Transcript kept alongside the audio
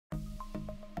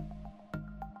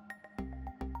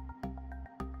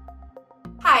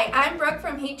I'm Brooke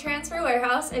from Heat Transfer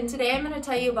Warehouse, and today I'm going to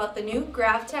tell you about the new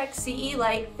Graphtec CE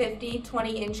Lite-50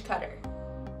 20-inch cutter.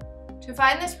 To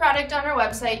find this product on our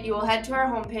website, you will head to our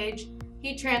homepage,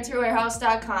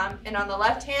 heattransferwarehouse.com, and on the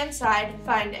left-hand side,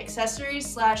 find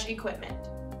Accessories/Equipment.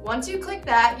 Once you click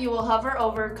that, you will hover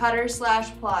over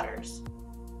Cutters/Plotters.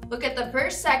 Look at the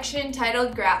first section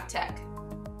titled Graphtec.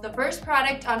 The first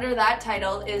product under that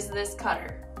title is this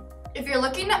cutter. If you're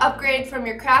looking to upgrade from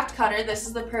your craft cutter, this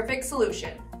is the perfect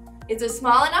solution. It's a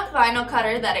small enough vinyl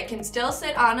cutter that it can still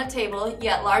sit on a table,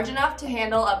 yet large enough to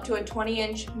handle up to a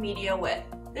 20-inch media width.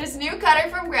 This new cutter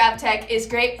from Graphtec is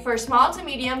great for small to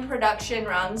medium production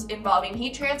runs involving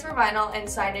heat transfer vinyl and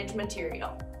signage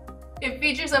material. It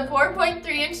features a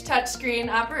 4.3-inch touchscreen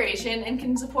operation and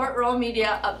can support roll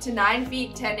media up to 9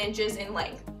 feet 10 inches in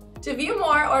length. To view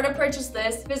more or to purchase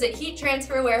this, visit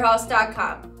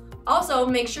heattransferwarehouse.com. Also,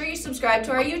 make sure you subscribe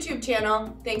to our YouTube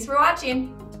channel. Thanks for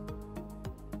watching!